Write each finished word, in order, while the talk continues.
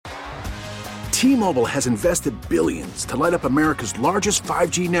T-Mobile has invested billions to light up America's largest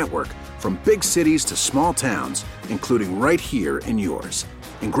 5G network, from big cities to small towns, including right here in yours.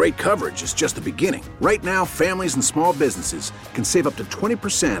 And great coverage is just the beginning. Right now, families and small businesses can save up to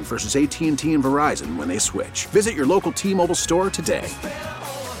 20% versus AT&T and Verizon when they switch. Visit your local T-Mobile store today.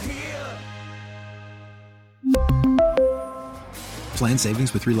 Plan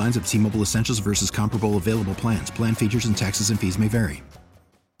savings with 3 lines of T-Mobile Essentials versus comparable available plans. Plan features and taxes and fees may vary.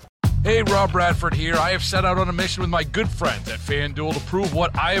 Hey, Rob Bradford here. I have set out on a mission with my good friends at FanDuel to prove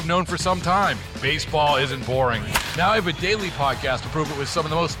what I have known for some time. Baseball isn't boring. Now I have a daily podcast to prove it with some of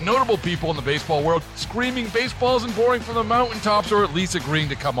the most notable people in the baseball world, screaming baseball isn't boring from the mountaintops, or at least agreeing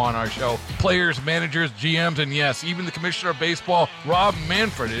to come on our show. Players, managers, GMs, and yes, even the commissioner of baseball, Rob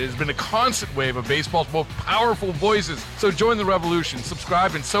Manfred. It has been a constant wave of baseball's most powerful voices. So join the revolution.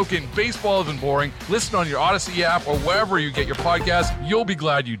 Subscribe and soak in Baseball Isn't Boring. Listen on your Odyssey app or wherever you get your podcast. You'll be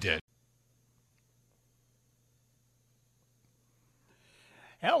glad you did.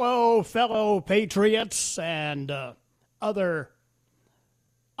 Hello, fellow patriots and other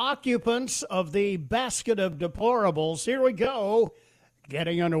occupants of the basket of deplorables. Here we go,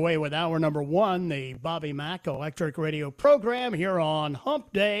 getting underway with hour number 1, the Bobby Mack Electric Radio program here on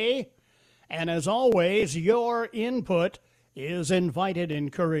Hump Day. And as always, your input is invited,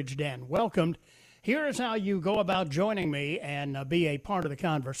 encouraged, and welcomed. Here's how you go about joining me and be a part of the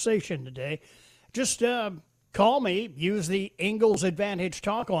conversation today. Just call me. Use the Ingalls Advantage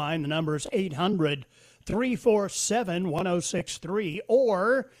talk line. The number is 800-347-1063.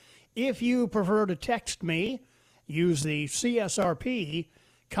 Or if you prefer to text me, use the CSRP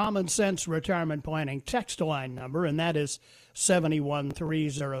Common Sense Retirement Planning text line number, and that is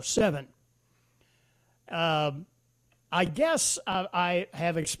 71307. I guess I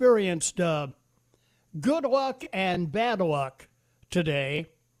have experienced good luck and bad luck today.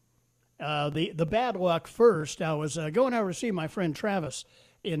 The bad luck first, I was going out to see my friend Travis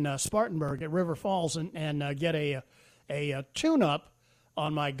in Spartanburg at River Falls and get a tune-up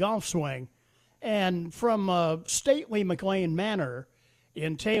on my golf swing. And from stately McLean Manor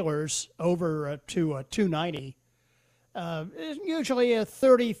in Taylor's over to 290, usually a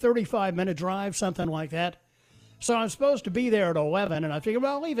 30, 35-minute drive, something like that. So I'm supposed to be there at 11, and I figured,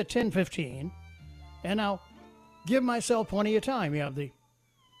 well, I'll leave at 10:15, and I'll give myself plenty of time. You have the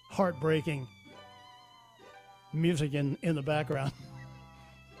heartbreaking music in the background,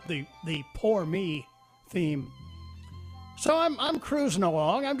 the poor me theme. So I'm cruising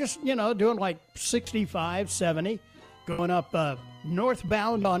along. I'm just, doing like 65, 70, going up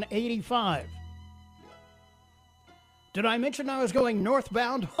northbound on 85. Did I mention I was going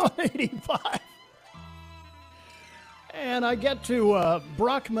northbound on 85? And I get to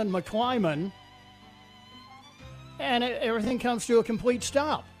Brockman McClyman, and everything comes to a complete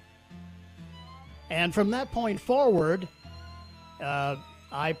stop. And from that point forward,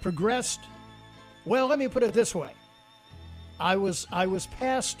 I progressed. Well, let me put it this way: I was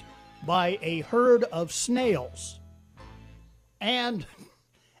passed by a herd of snails, and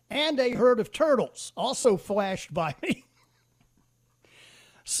a herd of turtles also flashed by me.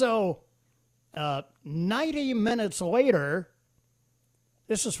 So, 90 minutes later,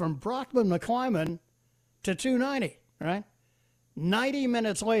 this is from Brockman McClyman to 290, right? 90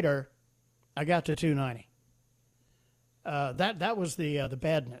 minutes later, I got to 290. That was the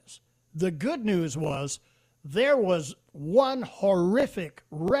bad news. The good news was there was one horrific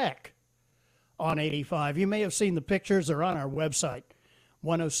wreck on 85. You may have seen the pictures. They're on our website,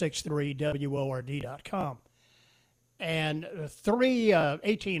 1063word.com. And 3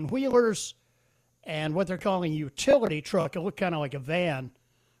 18-wheelers and what they're calling utility truck. It looked kind of like a van.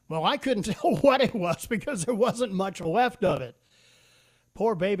 Well, I couldn't tell what it was because there wasn't much left of it.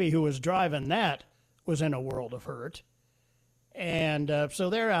 Poor baby who was driving that was in a world of hurt. And so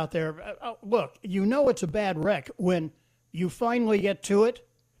they're out there. Look, it's a bad wreck when you finally get to it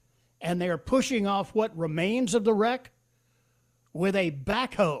and they're pushing off what remains of the wreck with a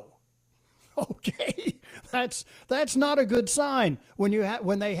backhoe. Okay, that's not a good sign.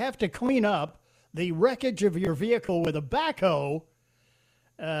 When they have to clean up the wreckage of your vehicle with a backhoe,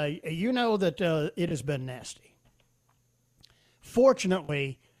 that it has been nasty.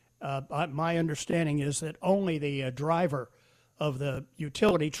 Fortunately, my understanding is that only the driver of the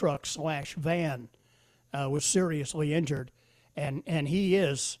utility truck / van was seriously injured, and he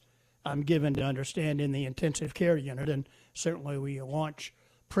is, I'm given to understand, in the intensive care unit, and certainly we launch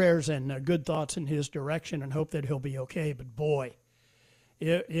prayers and good thoughts in his direction and hope that he'll be okay. But boy,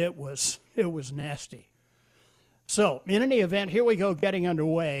 it was nasty. So in any event, here we go, getting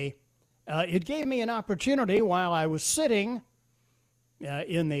underway. It gave me an opportunity while I was sitting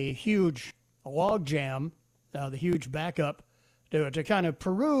in the huge logjam, the huge backup, to kind of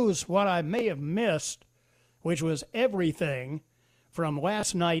peruse what I may have missed, which was everything from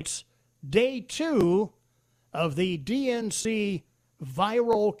last night's day 2 of the DNC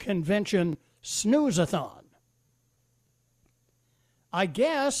Viral Convention Snooze-a-thon. I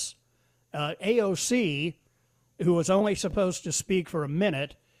guess AOC, who was only supposed to speak for a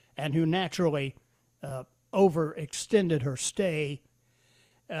minute and who naturally overextended her stay,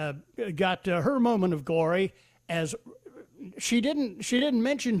 got her moment of glory as she didn't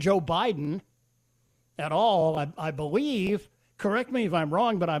mention Joe Biden at all. I believe, correct me if I'm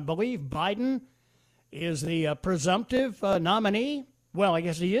wrong, but I believe Biden is the presumptive nominee. Well, I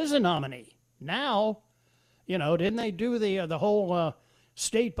guess he is a nominee now. You know, didn't they do the whole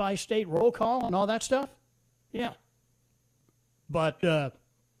state by state roll call and all that stuff? Yeah. But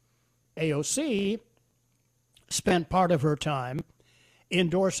AOC spent part of her time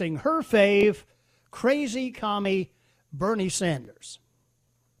endorsing her fave, crazy commie Bernie Sanders,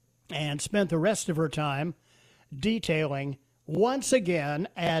 and spent the rest of her time detailing once again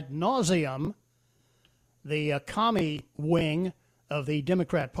ad nauseum the commie wing of the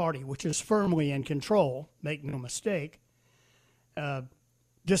Democrat Party, which is firmly in control, make no mistake,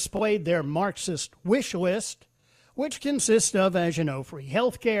 displayed their Marxist wish list, which consists of, as you know, free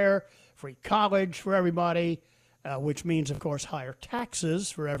health care, free college for everybody, which means, of course, higher taxes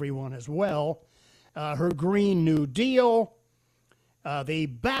for everyone as well, her Green New Deal, the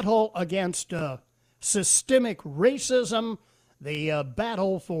battle against systemic racism, the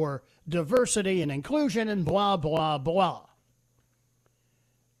battle for diversity and inclusion, and blah, blah, blah.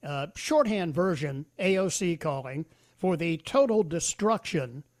 Shorthand version, AOC calling for the total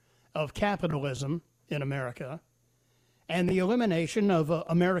destruction of capitalism in America and the elimination of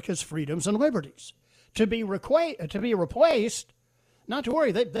America's freedoms and liberties. To be replaced, not to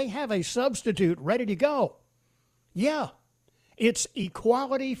worry, they have a substitute ready to go. Yeah, it's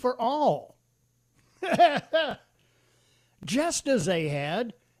equality for all. Just as they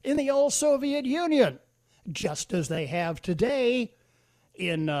had in the old Soviet Union, just as they have today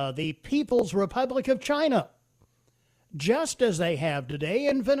in the People's Republic of China, just as they have today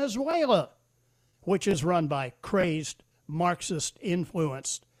in Venezuela, which is run by crazed,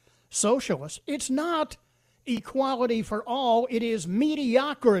 Marxist-influenced socialists. It's not equality for all. It is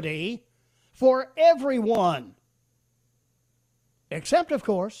mediocrity for everyone. Except, of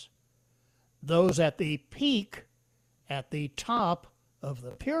course, those at the peak, at the top of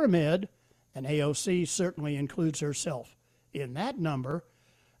the pyramid, and AOC certainly includes herself in that number.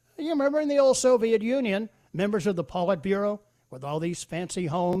 You remember in the old Soviet Union, members of the Politburo with all these fancy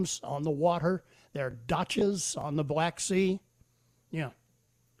homes on the water, their dachas on the Black Sea. Yeah.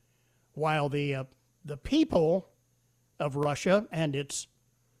 While the people of Russia and its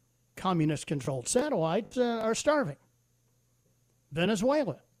communist-controlled satellites are starving.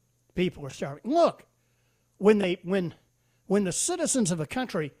 Venezuela, people are starving. Look, when the citizens of a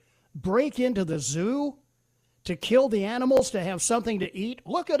country break into the zoo to kill the animals to have something to eat,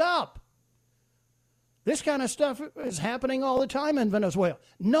 look it up. This kind of stuff is happening all the time in Venezuela.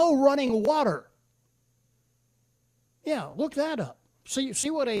 No running water. Yeah, look that up. See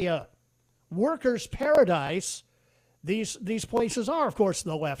what a workers' paradise these places are. Of course,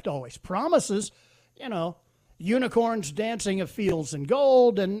 the left always promises, unicorns dancing of fields and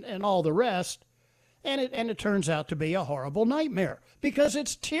gold and all the rest. And it turns out to be a horrible nightmare because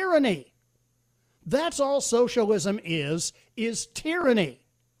it's tyranny. That's all socialism is tyranny.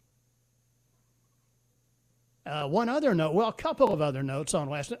 One other note, a couple of other notes on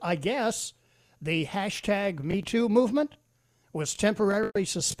last night. I guess the hashtag MeToo movement was temporarily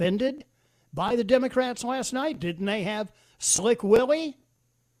suspended by the Democrats last night. Didn't they have Slick Willie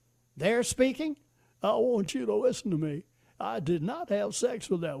there speaking? I want you to listen to me. I did not have sex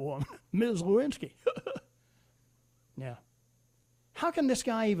with that woman, Ms. Lewinsky. Yeah. How can this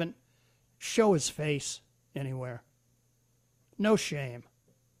guy even show his face anywhere? No shame.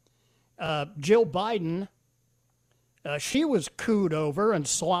 Jill Biden, she was cooed over and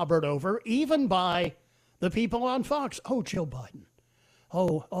slobbered over, even by the people on Fox. Oh, Jill Biden.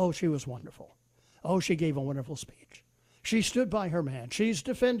 Oh, she was wonderful. Oh, she gave a wonderful speech. She stood by her man. She's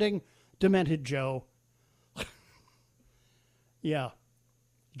defending demented Joe. Yeah,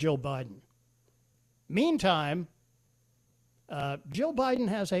 Jill Biden. Meantime, Jill Biden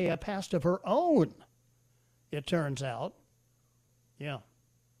has a past of her own, it turns out. Yeah.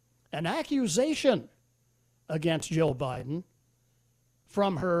 An accusation against Jill Biden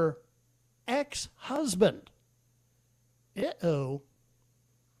from her ex-husband. Uh-oh.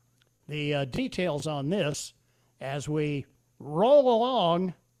 The details on this as we roll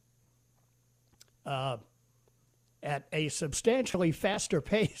along at a substantially faster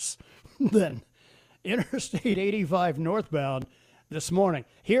pace than Interstate 85 northbound this morning.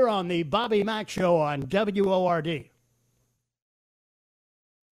 Here on the Bobby Mack Show on WORD.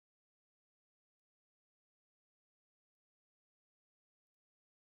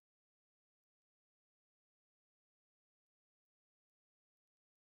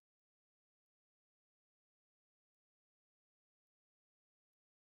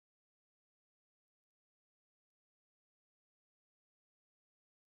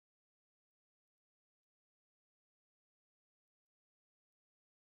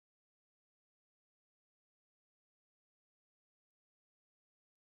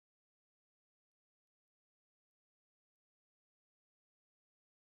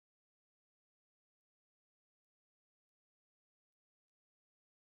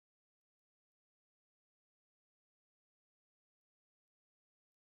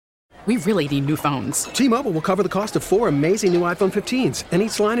 We really need new phones. T-Mobile will cover the cost of 4 amazing new iPhone 15s, and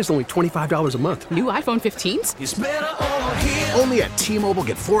each line is only $25 a month. New iPhone 15s? It's better over here. Only at T-Mobile,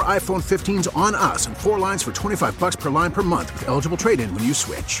 get 4 iPhone 15s on us and 4 lines for $25 per line per month with eligible trade-in when you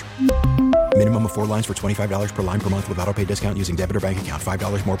switch. Minimum of 4 lines for $25 per line per month with autopay discount using debit or bank account.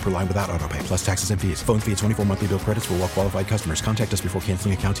 $5 more per line without autopay, plus taxes and fees. Phone fee at 24 monthly bill credits for well-qualified customers. Contact us before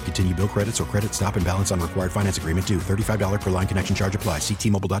canceling account to continue bill credits or credit stop and balance on required finance agreement due. $35 per line connection charge applies. See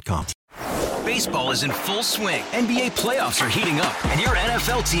T-Mobile.com. Baseball is in full swing. NBA playoffs are heating up, and your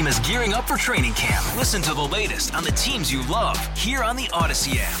NFL team is gearing up for training camp. Listen to the latest on the teams you love here on the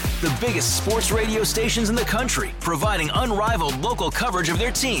Odyssey app. The biggest sports radio stations in the country, providing unrivaled local coverage of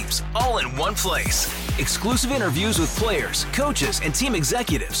their teams, all in one place. Exclusive interviews with players, coaches, and team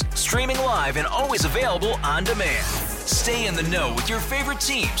executives, streaming live and always available on demand. Stay in the know with your favorite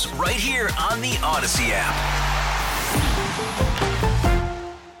teams right here on the Odyssey app.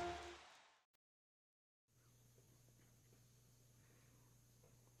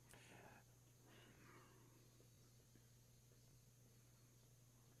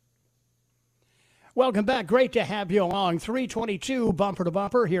 Welcome back. Great to have you along. 322 bumper to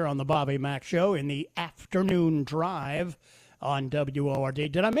bumper here on the Bobby Mack Show in the afternoon drive on WORD.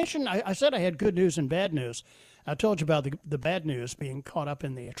 Did I mention, I said I had good news and bad news. I told you about the bad news being caught up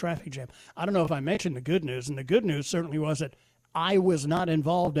in the traffic jam. I don't know if I mentioned the good news, and the good news certainly was that I was not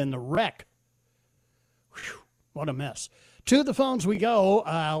involved in the wreck. Whew, what a mess. To the phones we go.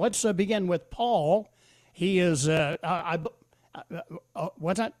 Let's begin with Paul. He is, what's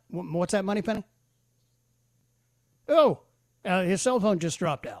that? What's that, Moneypenny? Oh, his cell phone just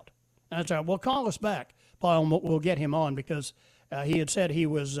dropped out. That's all right. Well, call us back, Paul, and we'll get him on because he had said he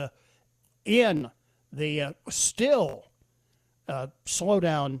was in the still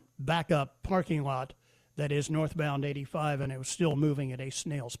slow-down backup parking lot that is northbound 85, and it was still moving at a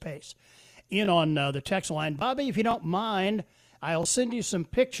snail's pace. In on the text line, Bobby, if you don't mind, I'll send you some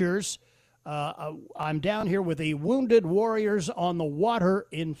pictures. I'm down here with the Wounded Warriors on the water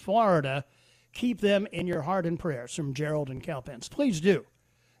in Florida. Keep them in your heart and prayers, from Gerald and Cowpens. Please do.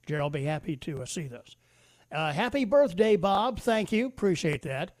 Gerald will be happy to see those. Happy birthday, Bob. Thank you. Appreciate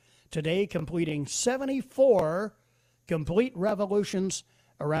that. Today, completing 74 complete revolutions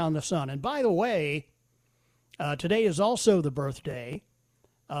around the sun. And by the way, today is also the birthday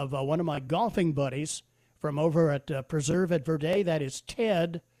of one of my golfing buddies from over at Preserve at Verde. That is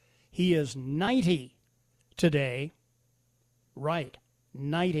Ted. He is 90 today. Right,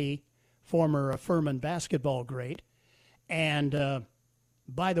 90. Former Furman basketball great. And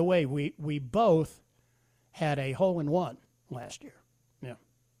by the way, we both had a hole-in-one last year. Yeah.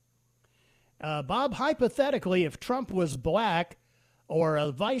 Bob, hypothetically, if Trump was black or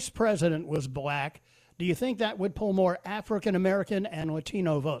a vice president was black, do you think that would pull more African-American and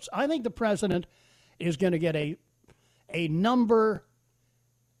Latino votes? I think the president is going to get a number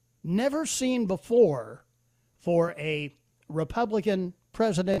never seen before for a Republican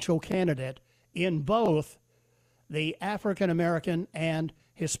presidential candidate in both the African-American and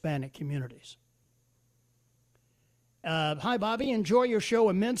Hispanic communities. Hi, Bobby. Enjoy your show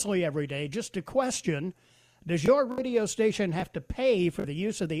immensely every day. Just a question. Does your radio station have to pay for the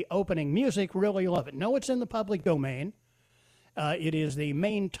use of the opening music? Really love it. No, it's in the public domain. It is the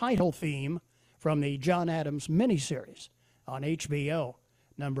main title theme from the John Adams miniseries on HBO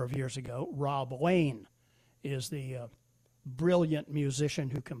a number of years ago. Rob Lane is the brilliant musician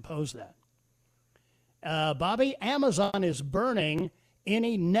who composed that. Bobby, Amazon is burning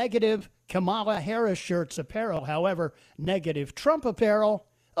any negative Kamala Harris shirts apparel. However, negative Trump apparel,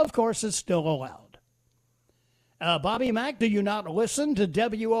 of course, is still allowed. Bobby Mack, do you not listen to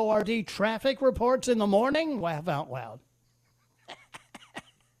WORD traffic reports in the morning? Laugh out loud.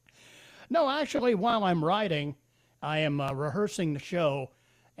 No, actually, while I'm riding, I am rehearsing the show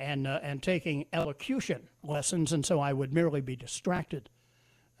and taking elocution lessons, and so I would merely be distracted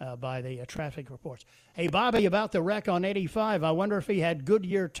by the traffic reports. Hey, Bobby, about the wreck on 85, I wonder if he had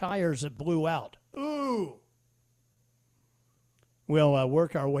Goodyear tires that blew out. Ooh. We'll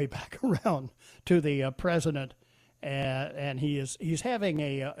work our way back around to the president, and he's having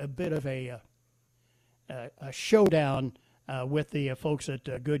a bit of a showdown with the folks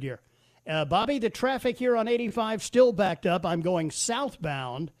at Goodyear. Bobby, the traffic here on 85 still backed up. I'm going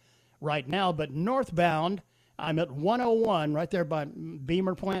southbound right now, but northbound, I'm at 101 right there by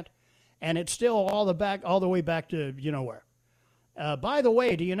Beamer Plant, and it's still all the way back to you know where. By the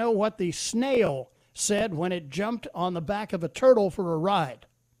way, do you know what the snail said when it jumped on the back of a turtle for a ride?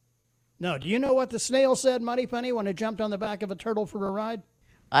 No, do you know what the snail said, Moneypenny, when it jumped on the back of a turtle for a ride?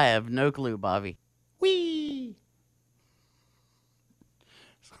 I have no clue, Bobby. Whee!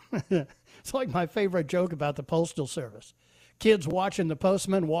 It's like my favorite joke about the Postal Service. Kids watching the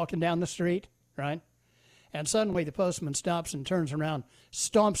postman walking down the street, right? And suddenly the postman stops and turns around,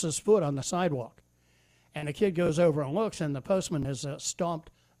 stomps his foot on the sidewalk. And the kid goes over and looks, and the postman has stomped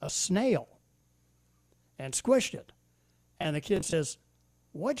a snail and squished it. And the kid says,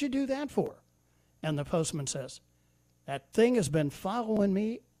 "What'd you do that for?" And the postman says, "That thing has been following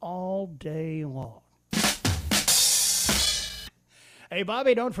me all day long." Hey,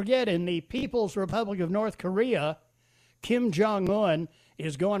 Bobby, don't forget, in the People's Republic of North Korea, Kim Jong-un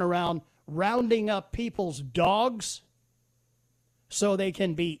is going around rounding up people's dogs so they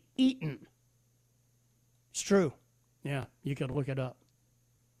can be eaten. It's true. Yeah, you could look it up.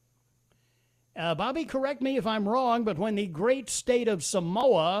 Bobby, correct me if I'm wrong, but when the great state of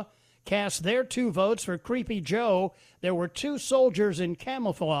Samoa cast their 2 votes for Creepy Joe, there were 2 soldiers in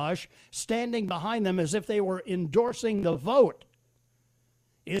camouflage standing behind them as if they were endorsing the vote.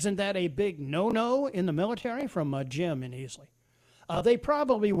 Isn't that a big no-no in the military? From Jim in Easley. They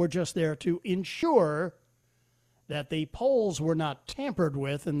probably were just there to ensure that the polls were not tampered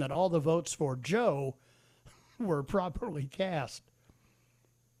with and that all the votes for Joe were properly cast.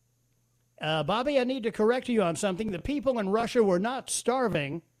 Bobby, I need to correct you on something. The people in Russia were not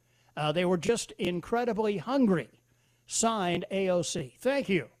starving. They were just incredibly hungry. Signed, AOC. Thank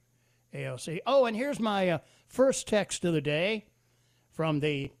you, AOC. Oh, and here's my first text of the day from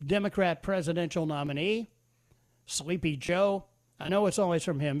the Democrat presidential nominee, Sleepy Joe. I know it's always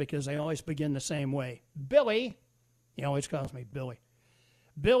from him because they always begin the same way. Billy, he always calls me Billy.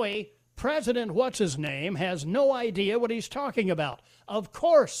 Billy, President What's-His-Name has no idea what he's talking about. Of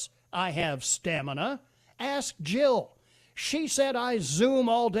course I have stamina. Ask Jill. She said I zoom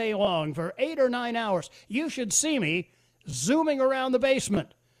all day long for 8 or 9 hours. You should see me zooming around the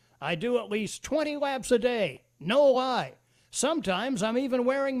basement. I do at least 20 laps a day. No lie. Sometimes I'm even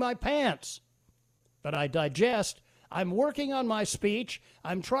wearing my pants. But I digest. I'm working on my speech.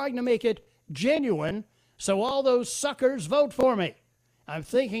 I'm trying to make it genuine so all those suckers vote for me. I'm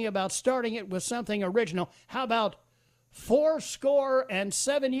thinking about starting it with something original. How about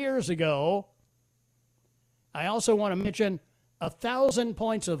 77 years ago? I also want to mention 1,000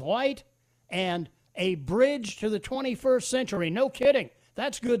 points of light and a bridge to the 21st century. No kidding.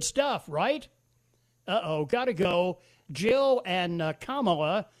 That's good stuff, right? Uh-oh, gotta go. Jill and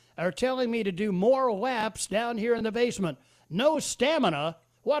Kamala are telling me to do more laps down here in the basement. No stamina?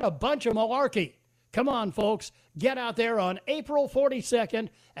 What a bunch of malarkey. Come on, folks. Get out there on April 42nd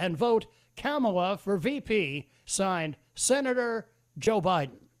and vote Kamala for VP. Signed, Senator Joe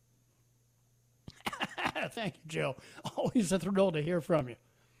Biden. Thank you, Joe. Always a thrill to hear from you.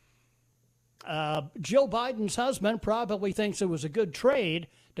 Joe Biden's husband probably thinks it was a good trade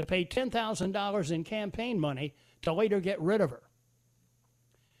to pay $10,000 in campaign money to later get rid of her.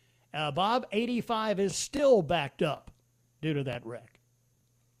 Bob, 85 is still backed up due to that wreck.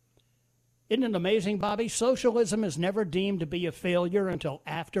 Isn't it amazing, Bobby? Socialism is never deemed to be a failure until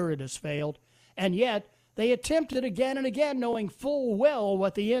after it has failed. And yet, they attempt it again and again, knowing full well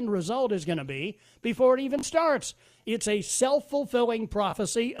what the end result is going to be before it even starts. It's a self-fulfilling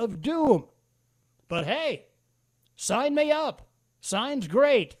prophecy of doom. But hey, sign me up. Sign's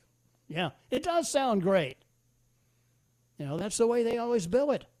great. Yeah, it does sound great. You know, that's the way they always bill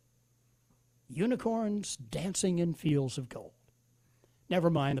it. Unicorns dancing in fields of gold. Never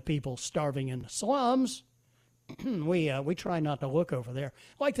mind the people starving in the slums. we try not to look over there.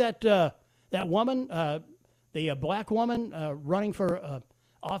 Like that woman, the black woman running for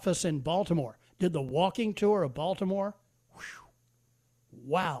office in Baltimore, did the walking tour of Baltimore. Whew.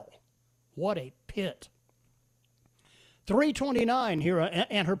 Wow, what a pit. 329 here,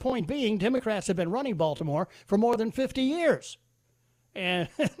 and her point being, Democrats have been running Baltimore for more than 50 years. And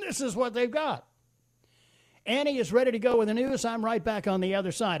this is what they've got. Annie is ready to go with the news. I'm right back on the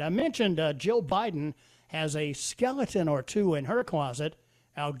other side. I mentioned Jill Biden has a skeleton or two in her closet.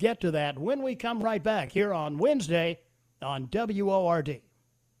 I'll get to that when we come right back here on Wednesday on WORD.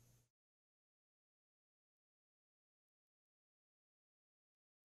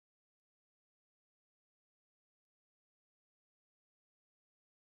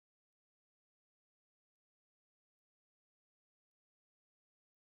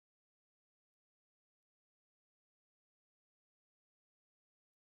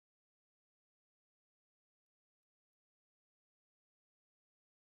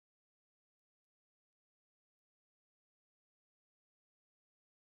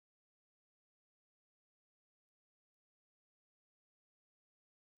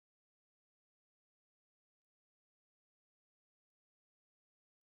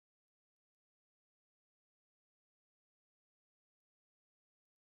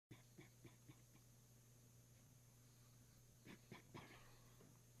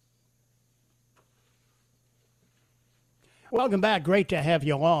 Welcome back. Great to have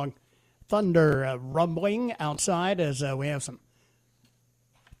you along. Thunder rumbling outside as we have some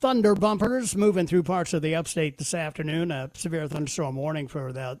thunder bumpers moving through parts of the upstate this afternoon. A severe thunderstorm warning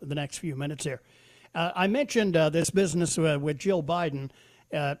for the next few minutes here. I mentioned this business with Jill Biden.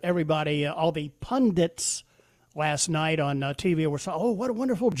 Everybody, all the pundits last night on TV were saying, oh, what a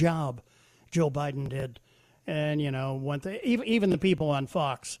wonderful job Jill Biden did. And, even the people on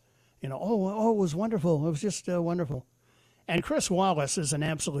Fox, oh, it was wonderful. It was just wonderful. And Chris Wallace is an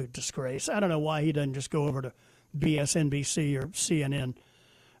absolute disgrace. I don't know why he doesn't just go over to BSNBC or CNN.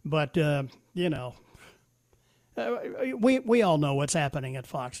 But, we all know what's happening at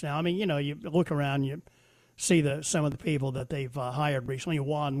Fox now. I mean, you look around, you see some of the people that they've hired recently.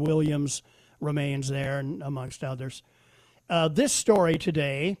 Juan Williams remains there, and amongst others. This story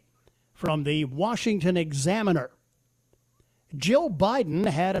today from the Washington Examiner. Jill Biden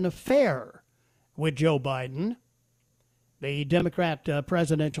had an affair with Joe Biden, the Democrat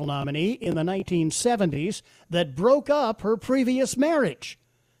presidential nominee, in the 1970s that broke up her previous marriage,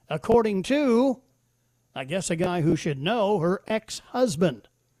 according to, I guess, a guy who should know, her ex-husband.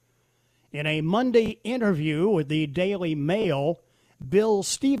 In a Monday interview with the Daily Mail, Bill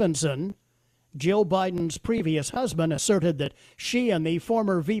Stevenson, Jill Biden's previous husband, asserted that she and the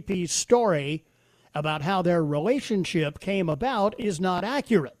former VP's story about how their relationship came about is not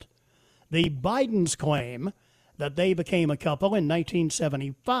accurate. The Bidens claim that they became a couple in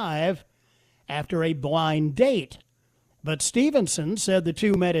 1975 after a blind date. But Stevenson said the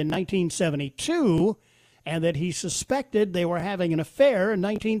two met in 1972 and that he suspected they were having an affair in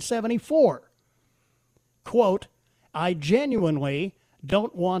 1974. Quote, I genuinely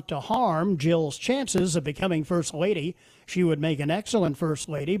don't want to harm Jill's chances of becoming First Lady. She would make an excellent First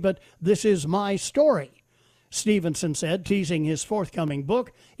Lady, but this is my story, Stevenson said, teasing his forthcoming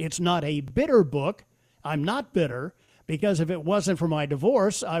book. It's not a bitter book. I'm not bitter, because if it wasn't for my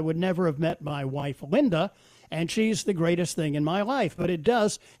divorce, I would never have met my wife, Linda, and she's the greatest thing in my life. But it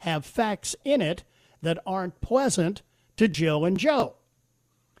does have facts in it that aren't pleasant to Jill and Joe.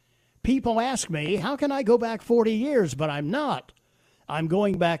 People ask me, how can I go back 40 years? But I'm not. I'm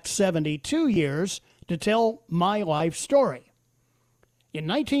going back 72 years to tell my life story. In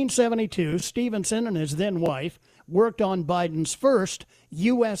 1972, Stevenson and his then-wife worked on Biden's first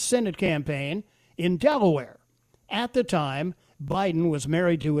U.S. Senate campaign in Delaware. At the time, Biden was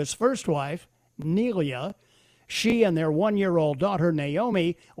married to his first wife, Nelia. She and their one-year-old daughter,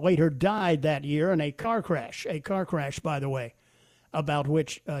 Naomi, later died that year in a car crash, by the way, about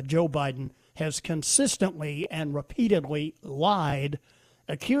which Joe Biden has consistently and repeatedly lied,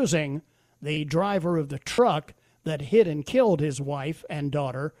 accusing the driver of the truck that hit and killed his wife and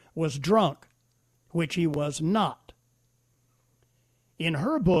daughter was drunk, which he was not. In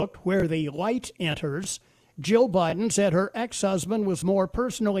her book, Where the Light Enters, Jill Biden said her ex-husband was more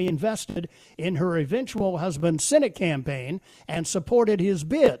personally invested in her eventual husband's Senate campaign and supported his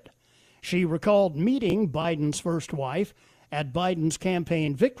bid. She recalled meeting Biden's first wife at Biden's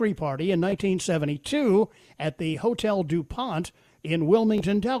campaign victory party in 1972 at the Hotel DuPont in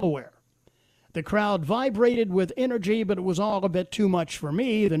Wilmington, Delaware. The crowd vibrated with energy, but it was all a bit too much for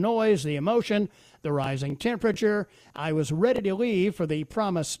me. The noise, the emotion, the rising temperature. I was ready to leave for the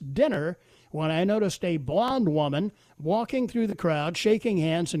promised dinner when I noticed a blonde woman walking through the crowd, shaking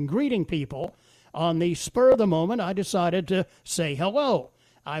hands and greeting people. On the spur of the moment, I decided to say hello.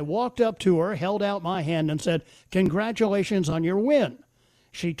 I walked up to her, held out my hand, and said, "Congratulations on your win."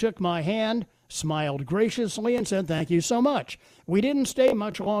 She took my hand, smiled graciously and said, "Thank you so much." We didn't stay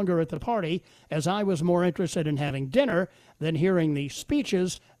much longer at the party, as I was more interested in having dinner than hearing the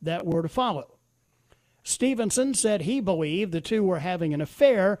speeches that were to follow. Stevenson said he believed the two were having an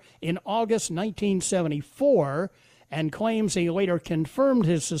affair in August 1974 and claims he later confirmed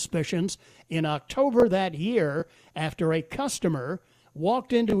his suspicions in October that year after a customer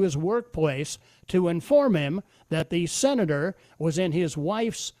walked into his workplace to inform him that the senator was in his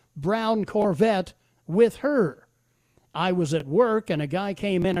wife's brown Corvette with her. I was at work and a guy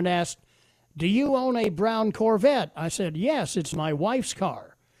came in and asked, "Do you own a brown Corvette?" I said, "Yes, it's my wife's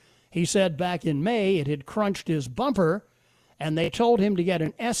car." He said back in May it had crunched his bumper and they told him to get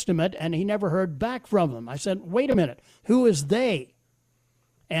an estimate and he never heard back from them. I said, "Wait a minute, who is they?"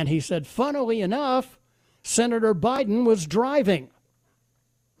 And he said, "Funnily enough, Senator Biden was driving."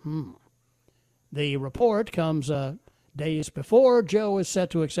 The report comes days before Joe is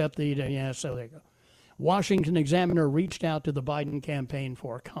set to accept so there you go. Washington Examiner reached out to the Biden campaign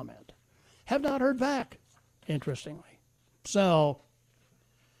for comment. Have not heard back, interestingly. So,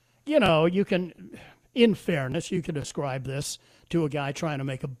 you can, in fairness, you can ascribe this to a guy trying to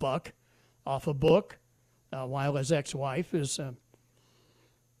make a buck off a book while his ex-wife is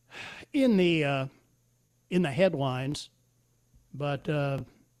in the headlines. But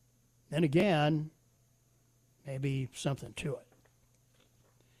then again, maybe something to it.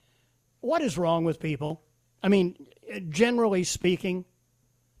 What is wrong with people? I mean, generally speaking,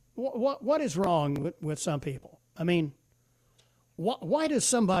 what is wrong with some people? I mean, why does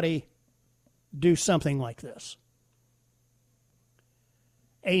somebody do something like this?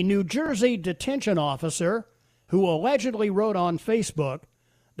 A New Jersey detention officer who allegedly wrote on Facebook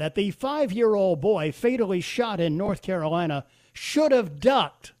that the 5-year-old boy fatally shot in North Carolina should have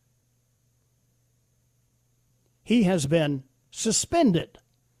ducked. He has been suspended,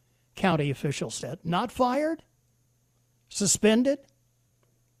 county officials said. Not fired, suspended.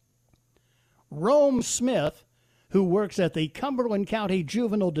 Rome Smith, who works at the Cumberland County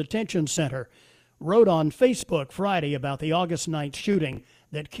Juvenile Detention Center, wrote on Facebook Friday about the August 9th shooting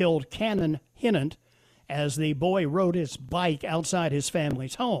that killed Cannon Hinnant as the boy rode his bike outside his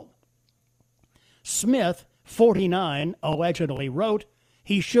family's home. Smith, 49, allegedly wrote,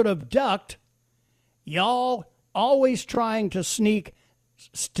 "He should have ducked. Y'all always trying to sneak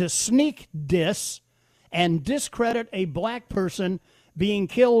diss and discredit a black person being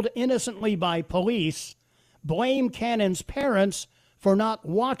killed innocently by police. Blame Cannon's parents for not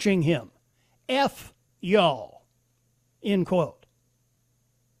watching him. F y'all." End quote.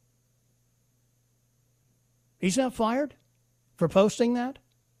 He's not fired for posting that?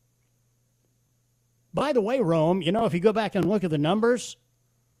 By the way, Rome, if you go back and look at the numbers,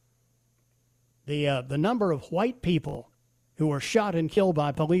 the number of white people who were shot and killed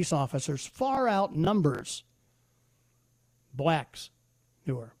by police officers far outnumbers blacks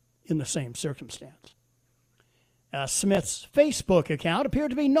who are in the same circumstance. Smith's Facebook account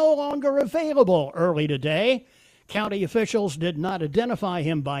appeared to be no longer available early today. County officials did not identify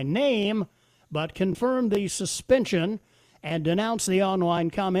him by name, but confirmed the suspension and denounced the online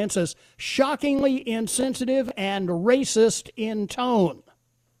comments as shockingly insensitive and racist in tone.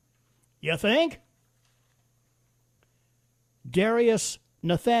 You think? Darius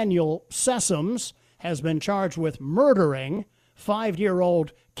Nathaniel Sessoms has been charged with murdering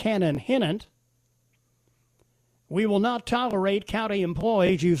 5-year-old Cannon Hinnant. "We will not tolerate county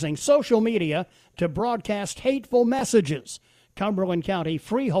employees using social media to broadcast hateful messages," Cumberland County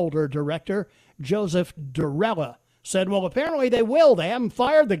Freeholder Director Joseph Durella said. Well, apparently they will. They haven't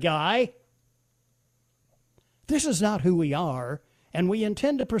fired the guy. "This is not who we are, and we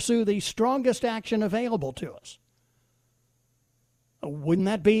intend to pursue the strongest action available to us." Wouldn't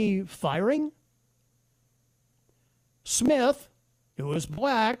that be firing? Smith, who is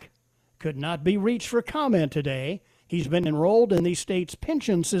black, could not be reached for comment today. He's been enrolled in the state's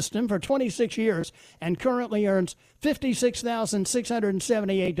pension system for 26 years and currently earns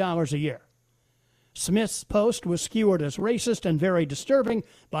 $56,678 a year. Smith's post was skewered as racist and very disturbing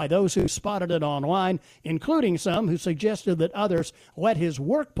by those who spotted it online, including some who suggested that others let his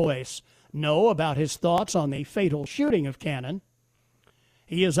workplace know about his thoughts on the fatal shooting of Cannon.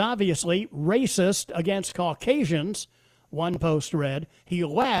 "He is obviously racist against Caucasians," one post read. "He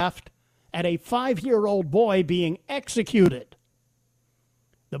laughed at a 5-year-old boy being executed."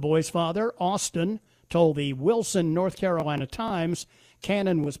 The boy's father, Austin, told the Wilson, North Carolina Times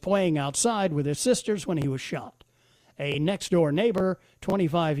Cannon was playing outside with his sisters when he was shot. A next-door neighbor,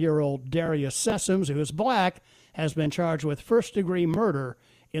 25-year-old Darius Sessoms, who is black, has been charged with first-degree murder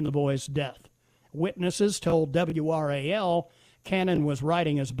in the boy's death. Witnesses told WRAL Cannon was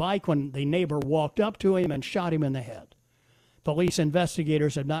riding his bike when the neighbor walked up to him and shot him in the head. Police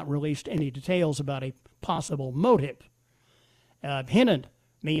investigators have not released any details about a possible motive. Hinnon,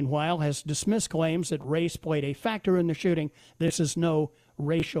 meanwhile, has dismissed claims that race played a factor in the shooting. This is no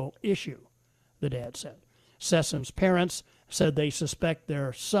racial issue, the dad said. Sessom's parents said they suspect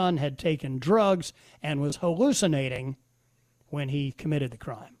their son had taken drugs and was hallucinating when he committed the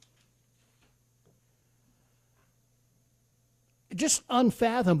crime. Just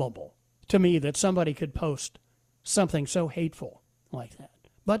unfathomable to me that somebody could post something so hateful like that.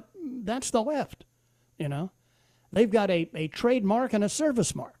 But that's the left, you know. They've got a trademark and a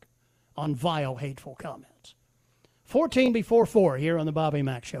service mark on vile, hateful comments. 14 before 4 here on the Bobby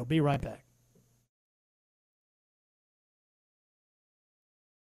Mack Show. Be right back.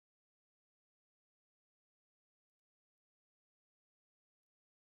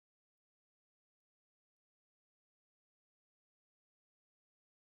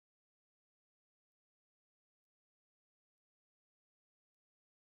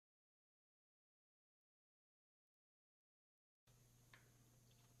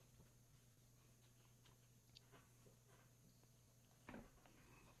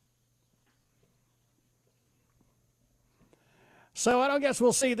 So I don't guess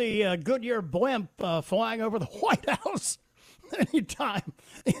we'll see the Goodyear blimp flying over the White House anytime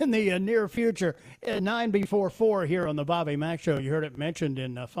in the near future. 9 before 4 here on the Bobby Mack Show. You heard it mentioned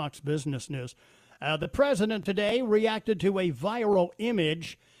in Fox Business News. The president today reacted to a viral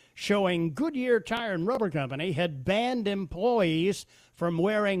image showing Goodyear Tire and Rubber Company had banned employees from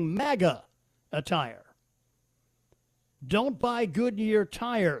wearing MAGA attire. Don't buy Goodyear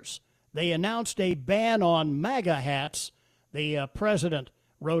tires. They announced a ban on MAGA hats. The president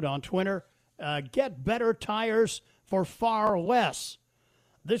wrote on Twitter, get better tires for far less.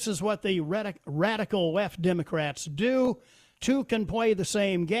 This is what the radical left Democrats do. Two can play the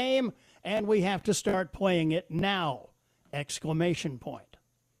same game, and we have to start playing it now! Exclamation point.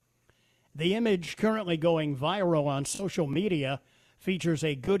 The image currently going viral on social media features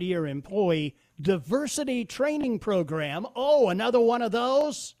a Goodyear employee diversity training program. Oh, another one of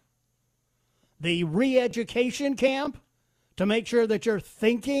those? The re-education camp? To make sure that you're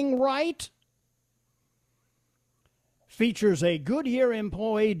thinking right? Features a Goodyear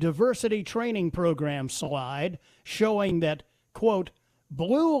employee diversity training program slide showing that, quote,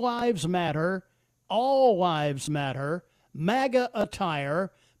 Blue Lives Matter, All Lives Matter, MAGA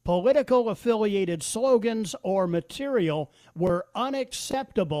attire, political affiliated slogans or material were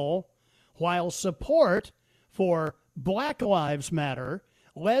unacceptable, while support for Black Lives Matter,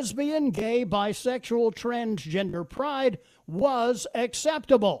 lesbian, gay, bisexual, transgender pride was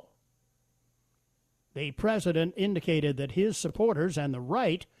acceptable. The president indicated that his supporters and the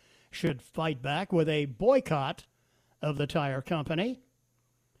right should fight back with a boycott of the tire company.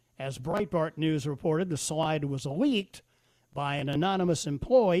 As Breitbart News reported, the slide was leaked by an anonymous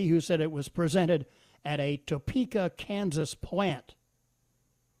employee who said it was presented at a Topeka, Kansas plant.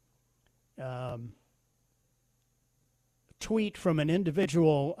 Tweet from an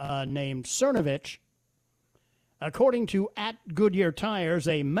individual named Cernovich. According to @Goodyear Tires,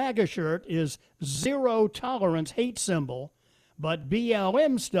 a MAGA shirt is zero tolerance hate symbol, but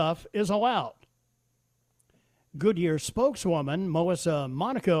BLM stuff is allowed. Goodyear spokeswoman Melissa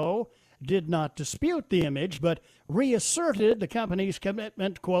Monaco did not dispute the image, but reasserted the company's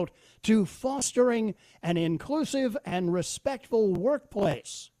commitment, quote, to fostering an inclusive and respectful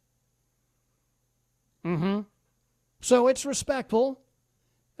workplace. So it's respectful,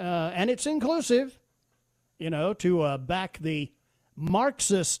 and it's inclusive, you know, to back the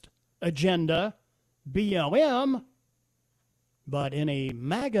Marxist agenda, BLM, but in a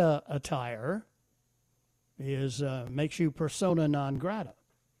MAGA attire is makes you persona non grata.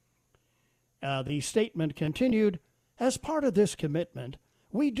 The statement continued, as part of this commitment,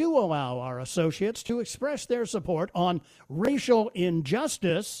 we do allow our associates to express their support on racial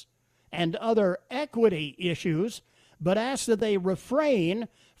injustice and other equity issues, but ask that they refrain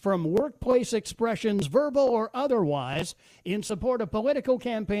from workplace expressions, verbal or otherwise, in support of political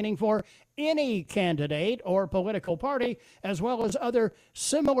campaigning for any candidate or political party, as well as other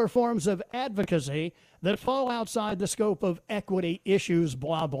similar forms of advocacy that fall outside the scope of equity issues,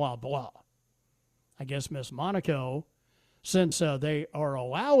 blah, blah, blah. I guess Ms. Monaco, since they are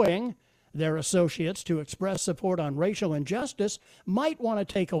allowing their associates to express support on racial injustice, might want to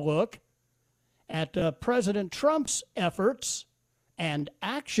take a look at President Trump's efforts and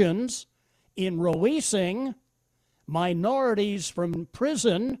actions in releasing minorities from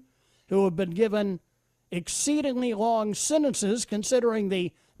prison who have been given exceedingly long sentences considering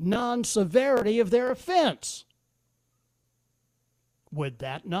the non-severity of their offense. Would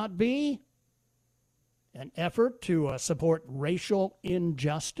that not be an effort to support racial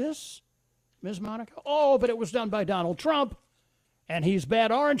injustice, Ms. Monica? Oh, but it was done by Donald Trump, and he's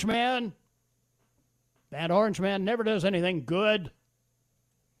bad orange man. Bad orange man never does anything good.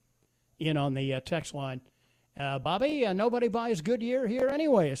 In on the text line. Bobby, nobody buys Goodyear here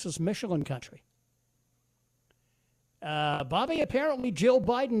anyway. This is Michelin country. Bobby, apparently Jill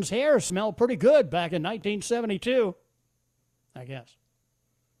Biden's hair smelled pretty good back in 1972, I guess.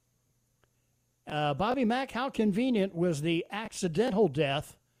 Bobby Mack, how convenient was the accidental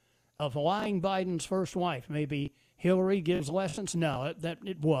death of lying Biden's first wife? Maybe Hillary gives lessons? No,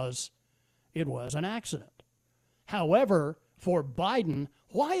 it was an accident. However, for Biden,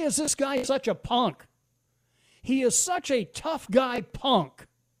 why is this guy such a punk? He is such a tough guy punk.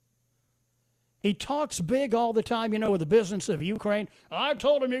 He talks big all the time, with the business of Ukraine. I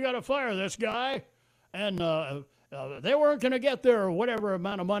told him you got to fire this guy. And they weren't going to get their whatever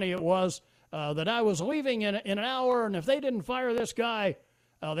amount of money it was that I was leaving in an hour. And if they didn't fire this guy,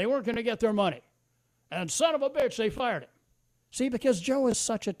 they weren't going to get their money. And son of a bitch, they fired him. See, because Joe is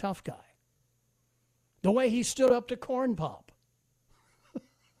such a tough guy. The way he stood up to Corn Pop.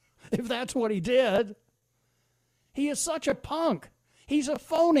 If that's what he did. He is such a punk. He's a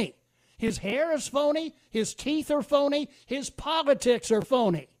phony. His hair is phony. His teeth are phony. His politics are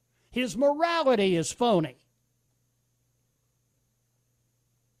phony. His morality is phony.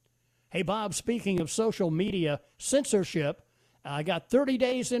 Hey, Bob, speaking of social media censorship, I got 30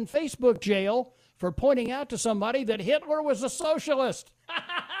 days in Facebook jail for pointing out to somebody that Hitler was a socialist.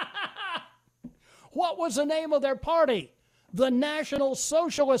 What was the name of their party? The National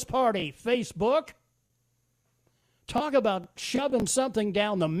Socialist Party, Facebook. Talk about shoving something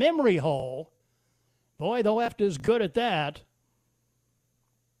down the memory hole. Boy, the left is good at that.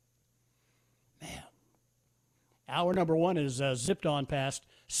 Man. Hour number one is zipped on past.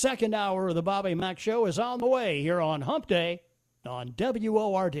 Second hour of the Bobby Mack Show is on the way here on Hump Day on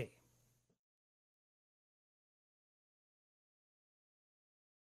WORD.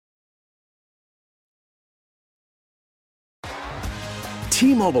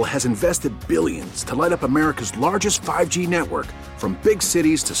 T-Mobile has invested billions to light up America's largest 5G network, from big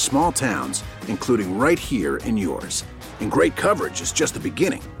cities to small towns, including right here in yours. And great coverage is just the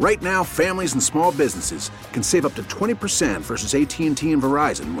beginning. Right now, families and small businesses can save up to 20% versus AT&T and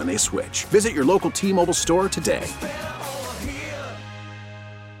Verizon when they switch. Visit your local T-Mobile store today.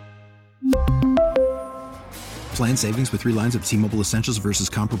 Plan savings with 3 lines of T-Mobile Essentials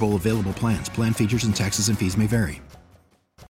versus comparable available plans. Plan features and taxes and fees may vary.